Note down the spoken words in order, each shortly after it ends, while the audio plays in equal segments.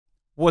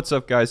What's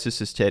up, guys?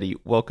 This is Teddy.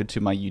 Welcome to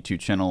my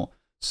YouTube channel.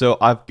 So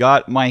I've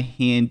got my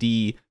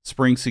handy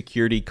Spring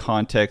Security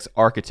context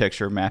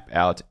architecture map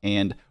out,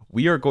 and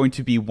we are going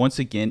to be once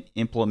again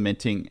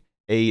implementing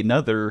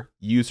another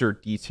user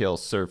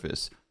details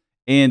service.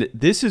 And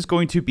this is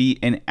going to be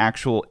an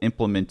actual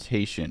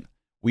implementation.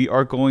 We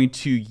are going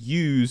to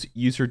use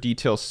user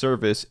details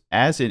service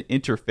as an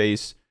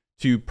interface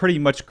to pretty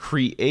much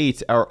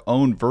create our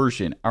own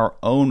version, our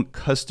own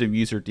custom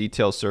user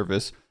details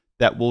service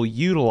that will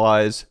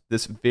utilize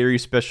this very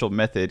special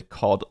method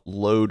called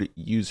load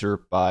user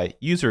by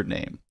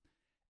username.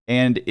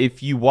 And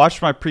if you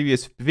watched my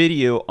previous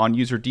video on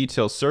user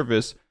details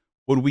service,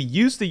 when we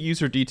use the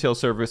user details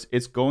service,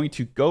 it's going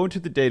to go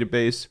into the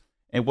database,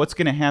 and what's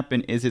going to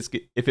happen is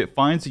if it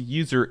finds a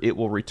user, it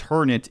will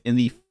return it in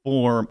the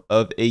form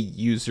of a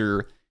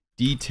user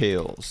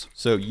details.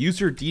 So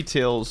user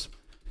details,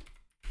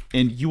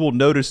 and you will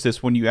notice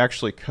this when you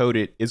actually code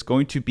it, is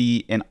going to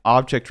be an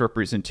object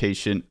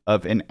representation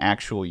of an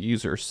actual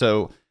user.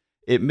 So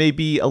it may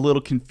be a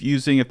little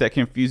confusing. If that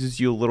confuses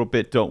you a little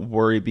bit, don't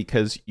worry,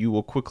 because you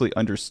will quickly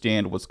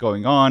understand what's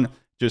going on.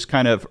 Just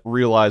kind of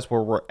realize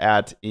where we're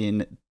at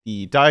in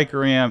the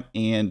diagram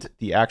and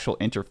the actual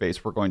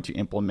interface we're going to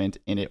implement,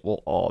 and it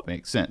will all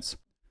make sense.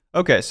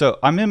 Okay, so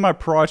I'm in my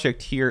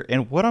project here,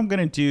 and what I'm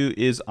going to do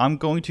is I'm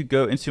going to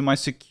go into my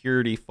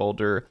security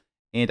folder,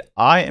 and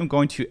I am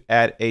going to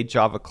add a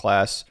Java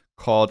class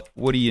called,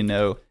 what do you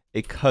know,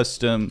 a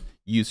custom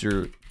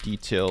user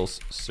details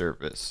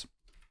service.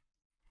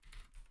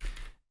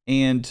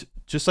 And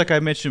just like I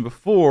mentioned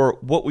before,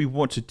 what we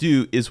want to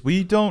do is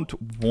we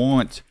don't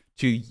want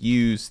to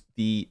use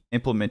the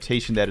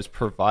implementation that is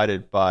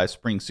provided by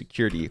Spring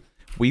Security.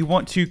 We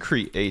want to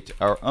create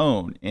our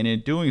own. And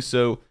in doing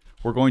so,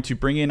 we're going to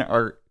bring in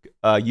our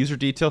user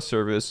details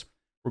service.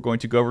 We're going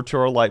to go over to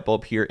our light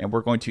bulb here, and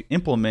we're going to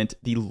implement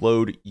the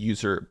load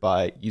user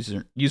by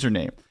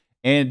username.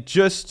 And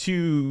just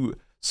to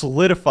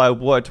solidify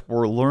what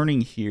we're learning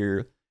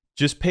here,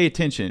 just pay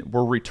attention.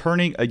 We're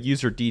returning a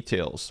user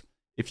details.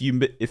 If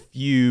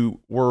you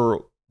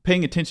were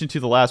paying attention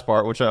to the last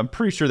part, which I'm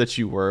pretty sure that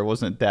you were, it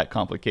wasn't that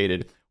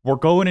complicated. We're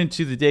going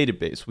into the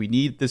database. We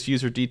need this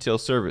user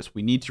details service.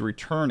 We need to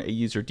return a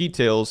user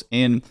details,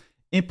 and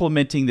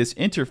implementing this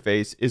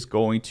interface is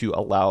going to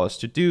allow us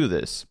to do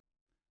this.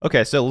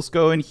 Okay, so let's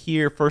go in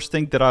here. First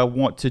thing that I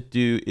want to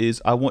do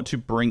is I want to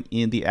bring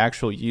in the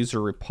actual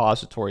user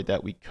repository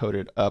that we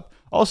coded up.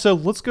 Also,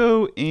 let's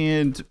go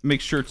and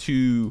make sure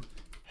to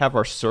have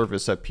our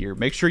service up here.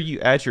 Make sure you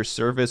add your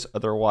service,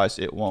 otherwise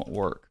it won't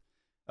work.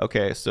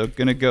 Okay, so I'm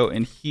gonna go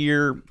in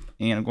here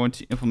and I'm going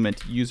to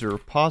implement user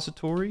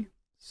repository.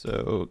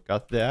 So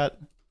got that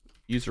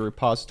user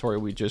repository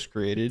we just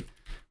created.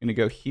 I'm gonna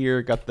go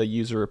here, got the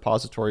user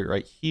repository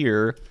right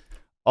here.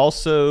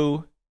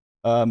 Also,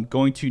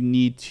 going to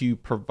need to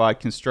provide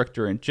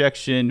constructor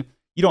injection.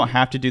 You don't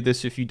have to do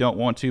this if you don't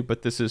want to,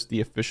 but this is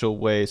the official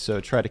way, so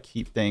try to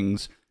keep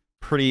things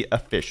pretty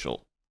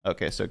official.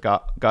 Okay, so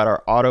got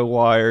our auto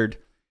wired,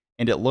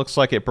 and it looks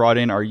like it brought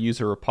in our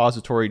user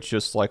repository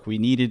just like we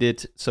needed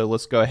it. So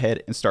let's go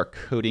ahead and start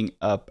coding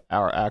up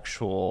our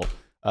actual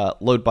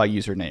load by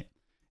username.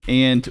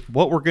 And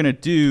what we're going to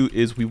do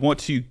is we want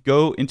to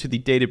go into the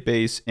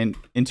database and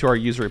into our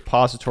user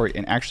repository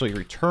and actually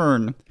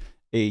return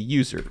a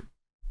user.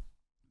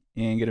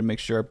 And I'm going to make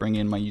sure I bring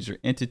in my user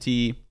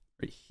entity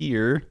right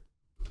here.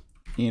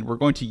 And we're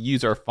going to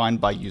use our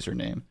find by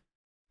username.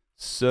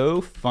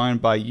 So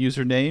find by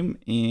username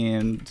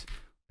and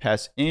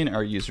pass in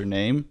our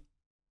username.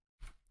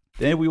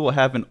 Then we will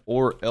have an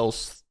or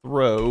else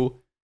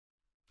throw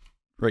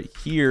right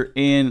here.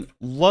 And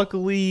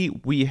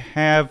luckily we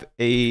have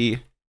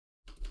a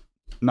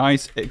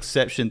nice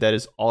exception that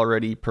is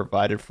already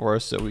provided for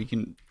us. So we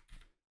can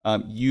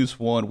use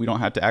one. We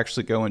don't have to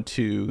actually go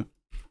into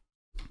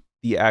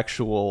the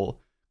actual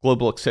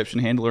global exception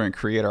handler and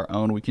create our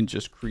own. We can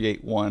just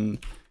create one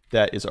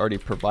that is already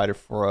provided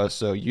for us.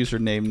 So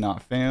username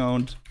not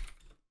found.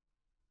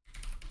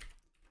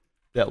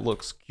 That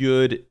looks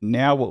good.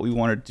 Now what we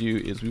want to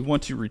do is we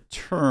want to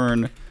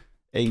return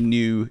a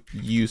new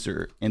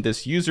user, and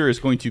this user is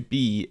going to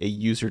be a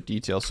user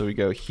detail. So we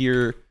go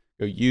here,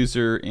 go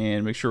user,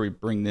 and make sure we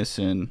bring this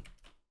in.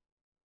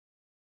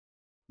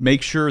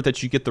 Make sure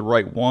that you get the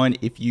right one.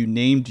 If you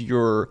named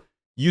your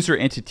user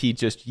entity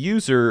just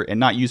user and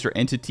not user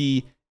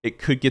entity, it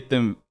could get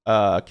them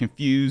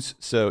confused.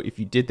 So if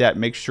you did that,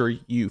 make sure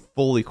you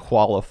fully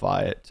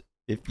qualify it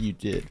if you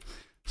did.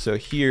 So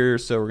here,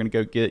 so we're going to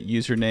go get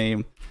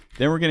username.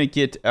 Then we're going to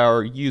get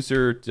our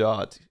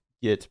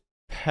user.get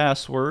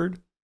password.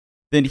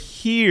 Then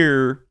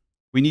here,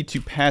 we need to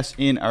pass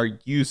in our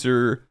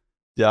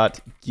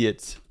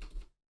user.get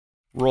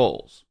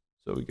roles.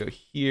 So we go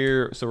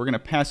here. So we're going to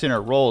pass in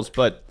our roles,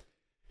 but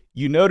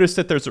you notice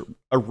that there's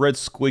a red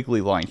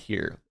squiggly line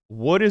here.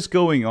 What is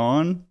going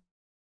on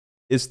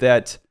is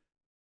that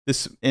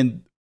this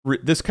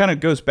kind of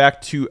goes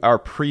back to our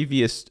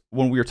previous,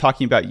 when we were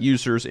talking about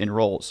users and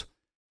roles.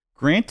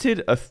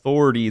 Granted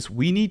authorities,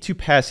 we need to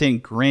pass in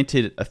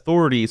granted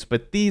authorities,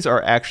 but these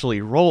are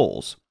actually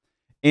roles.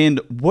 And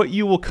what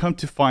you will come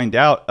to find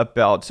out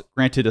about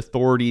granted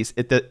authorities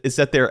is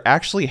that they're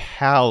actually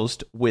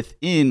housed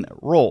within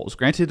roles.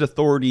 Granted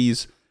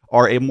authorities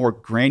are a more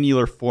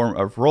granular form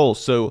of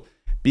roles. So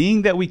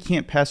being that we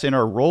can't pass in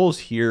our roles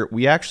here,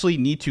 we actually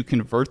need to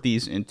convert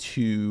these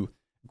into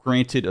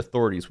granted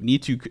authorities. We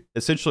need to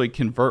essentially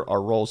convert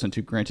our roles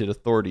into granted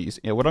authorities.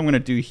 And what I'm going to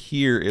do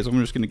here is I'm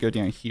just going to go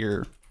down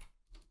here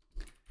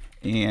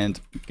and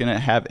I'm going to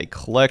have a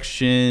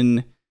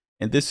collection.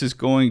 And this is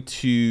going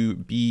to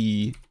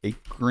be a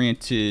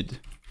granted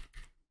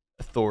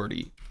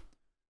authority.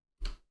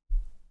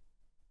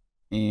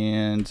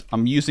 And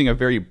I'm using a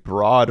very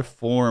broad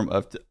form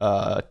of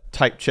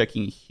type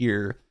checking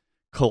here.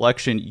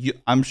 Collection.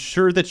 I'm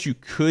sure that you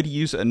could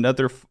use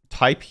another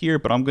type here,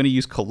 but I'm going to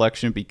use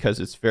collection because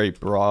it's very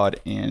broad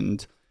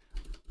and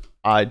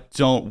I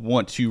don't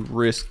want to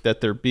risk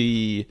that there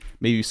be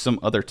maybe some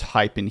other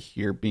type in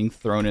here being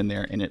thrown in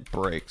there and it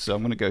breaks. So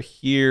I'm going to go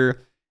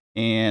here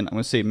and I'm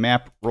going to say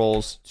map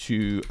roles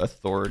to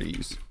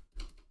authorities.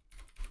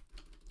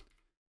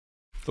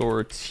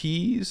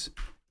 Authorities,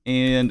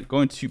 and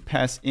going to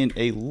pass in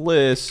a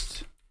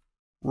list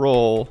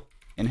role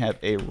and have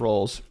a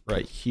roles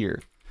right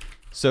here.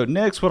 So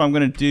next what I'm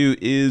going to do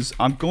is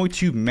I'm going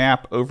to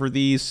map over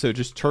these. So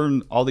just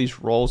turn all these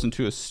roles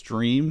into a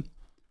stream.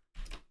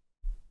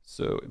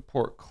 So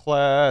import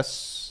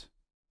class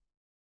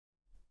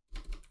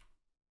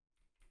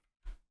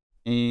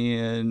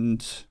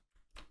and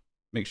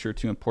make sure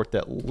to import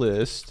that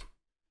list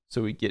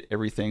so we get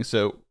everything.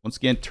 So once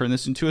again, turn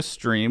this into a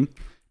stream.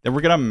 Then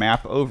we're going to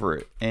map over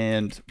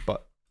it.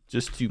 But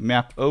just to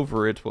map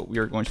over it, what we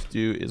are going to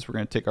do is we're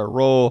going to take our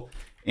role,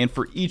 and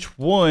for each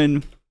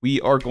one, we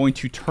are going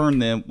to turn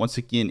them once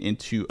again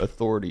into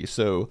authority.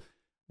 So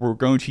we're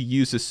going to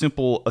use a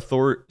simple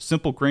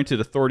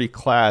granted authority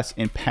class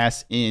and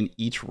pass in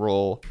each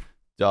role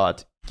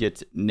dot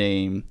get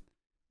name.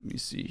 Let me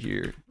see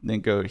here. And then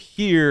go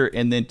here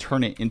and then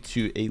turn it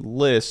into a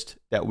list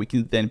that we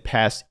can then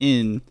pass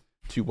in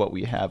to what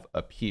we have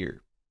up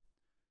here.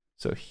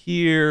 So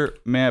here,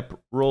 map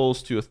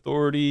roles to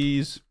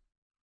authorities,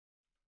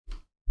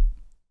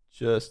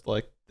 just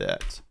like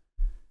that.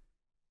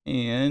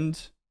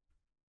 And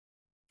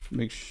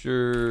make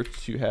sure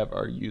to have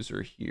our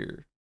user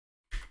here.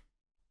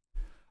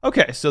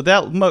 Okay, so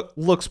that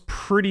looks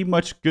pretty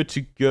much good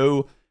to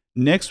go.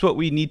 Next, what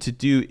we need to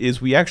do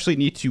is we actually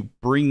need to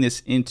bring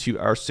this into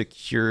our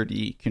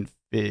security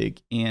config.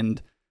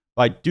 And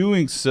by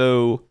doing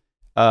so,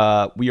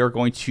 we are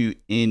going to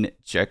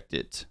inject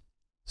it.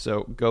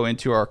 So go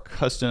into our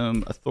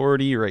custom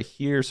authority right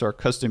here. So our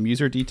custom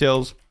user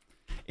details.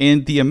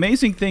 And the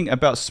amazing thing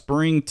about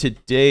Spring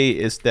today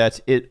is that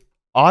it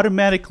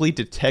automatically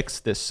detects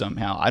this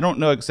somehow. I don't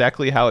know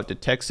exactly how it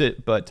detects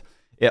it, but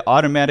it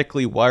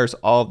automatically wires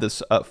all of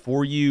this up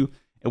for you.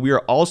 And we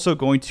are also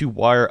going to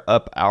wire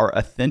up our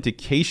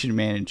authentication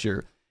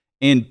manager.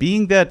 And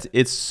being that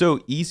it's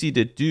so easy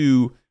to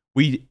do,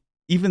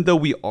 even though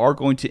we are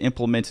going to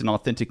implement an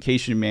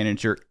authentication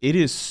manager, it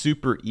is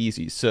super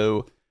easy.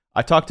 So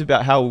I talked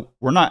about how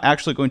we're not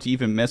actually going to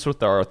even mess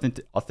with our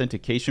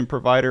authentication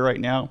provider right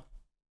now,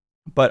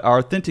 but our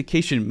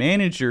authentication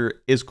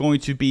manager is going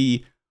to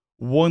be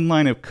one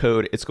line of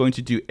code. It's going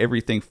to do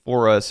everything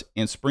for us,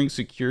 and Spring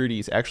Security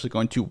is actually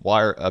going to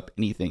wire up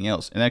anything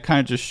else. And that kind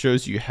of just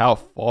shows you how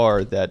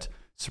far that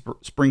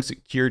Spring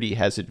Security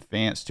has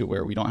advanced to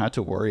where we don't have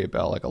to worry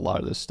about like a lot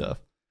of this stuff.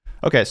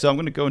 Okay, so I'm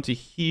going to go into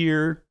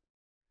here,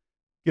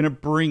 going to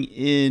bring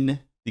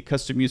in the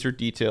custom user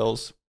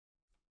details.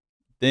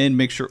 Then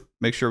make sure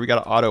we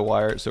got to auto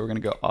wire it. So we're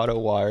going to go auto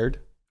wired.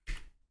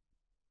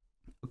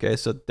 Okay,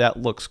 so that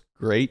looks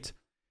great.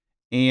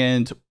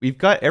 And we've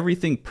got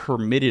everything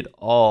permitted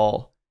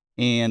all.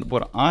 And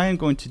what I'm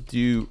going to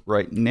do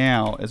right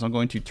now is I'm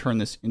going to turn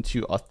this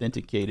into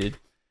authenticated.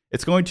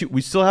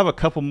 We still have a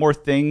couple more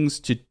things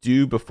to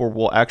do before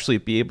we'll actually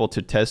be able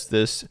to test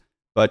this.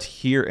 But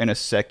here in a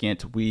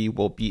second, we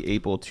will be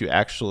able to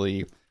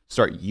actually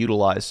start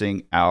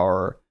utilizing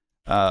our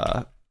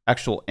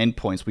actual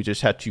endpoints. We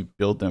just had to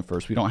build them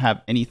first. We don't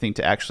have anything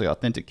to actually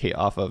authenticate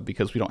off of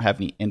because we don't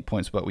have any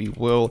endpoints, but we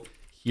will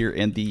here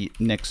in the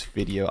next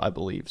video, I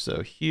believe.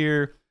 So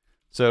here,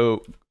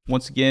 so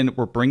once again,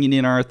 we're bringing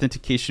in our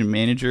authentication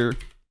manager.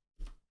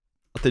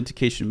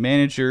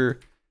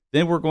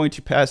 Then we're going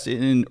to pass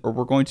in, or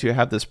we're going to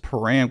have this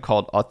param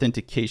called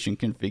authentication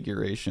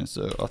configuration.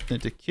 So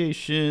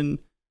authentication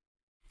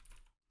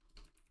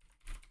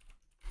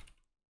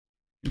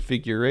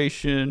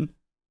configuration.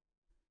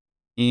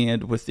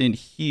 And within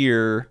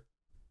here,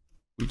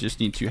 we just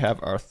need to have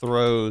our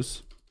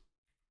throws.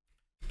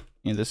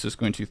 And this is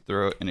going to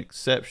throw an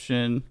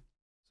exception.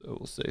 So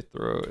we'll say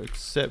throw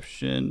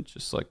exception,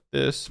 just like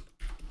this.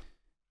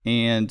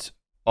 And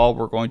all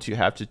we're going to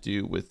have to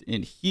do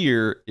within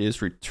here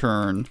is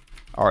return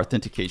our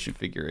authentication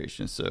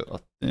configuration. So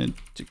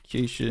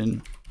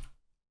authentication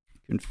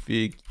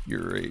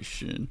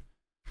configuration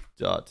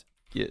dot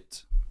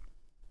get.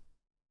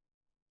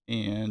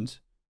 And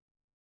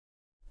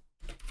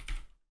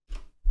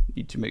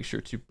need to make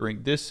sure to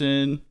bring this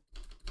in.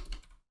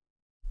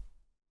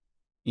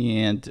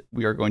 And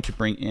we are going to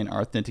bring in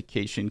our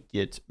authentication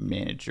Git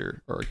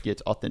manager, or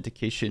Git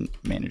authentication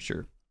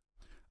manager.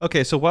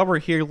 Okay, so while we're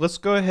here, let's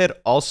go ahead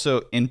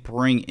also and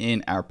bring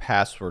in our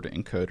password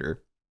encoder.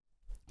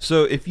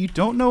 So if you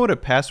don't know what a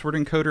password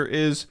encoder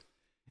is,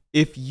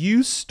 if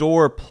you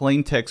store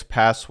plain text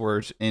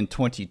passwords in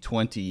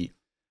 2020,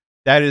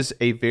 that is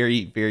a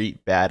very, very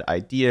bad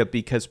idea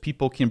because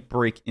people can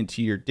break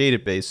into your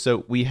database.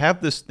 So we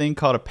have this thing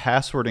called a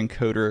password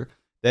encoder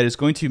that is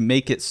going to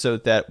make it so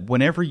that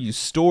whenever you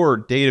store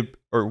data,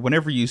 or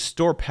whenever you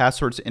store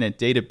passwords in a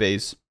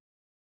database,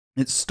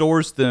 it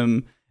stores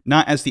them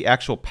not as the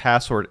actual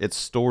password, it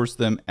stores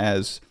them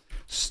as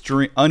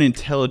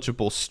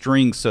unintelligible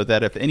strings, so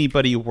that if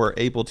anybody were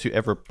able to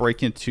ever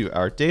break into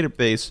our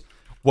database,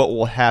 what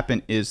will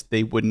happen is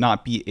they would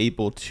not be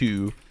able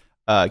to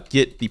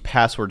get the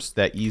passwords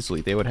that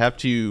easily. They would have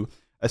to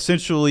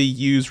essentially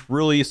use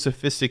really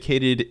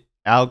sophisticated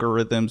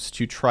algorithms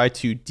to try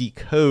to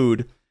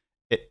decode,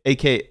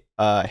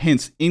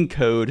 hence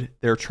encode.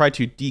 They'll try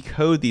to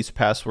decode these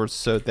passwords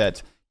so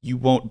that you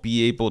won't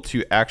be able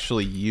to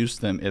actually use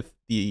them if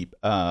the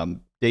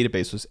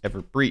database was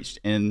ever breached.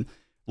 And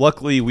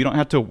luckily, we don't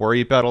have to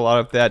worry about a lot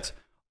of that.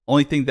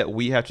 Only thing that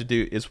we have to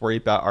do is worry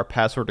about our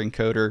password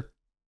encoder,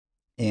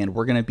 and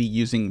we're going to be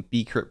using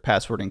bcrypt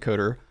password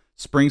encoder.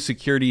 Spring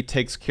Security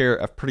takes care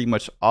of pretty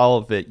much all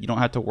of it. You don't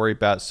have to worry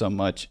about it so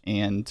much,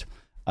 and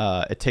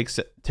it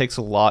takes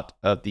a lot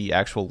of the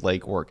actual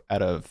legwork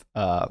out of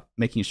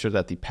making sure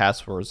that the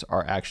passwords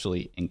are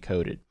actually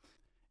encoded.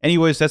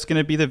 Anyways, that's going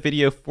to be the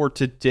video for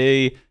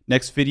today.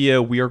 Next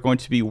video, we are going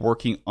to be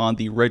working on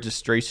the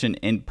registration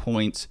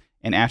endpoints,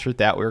 and after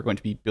that, we're going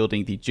to be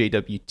building the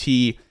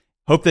JWT.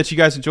 Hope that you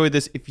guys enjoyed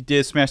this. If you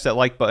did, smash that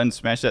like button,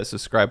 smash that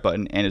subscribe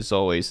button, and as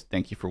always,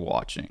 thank you for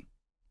watching.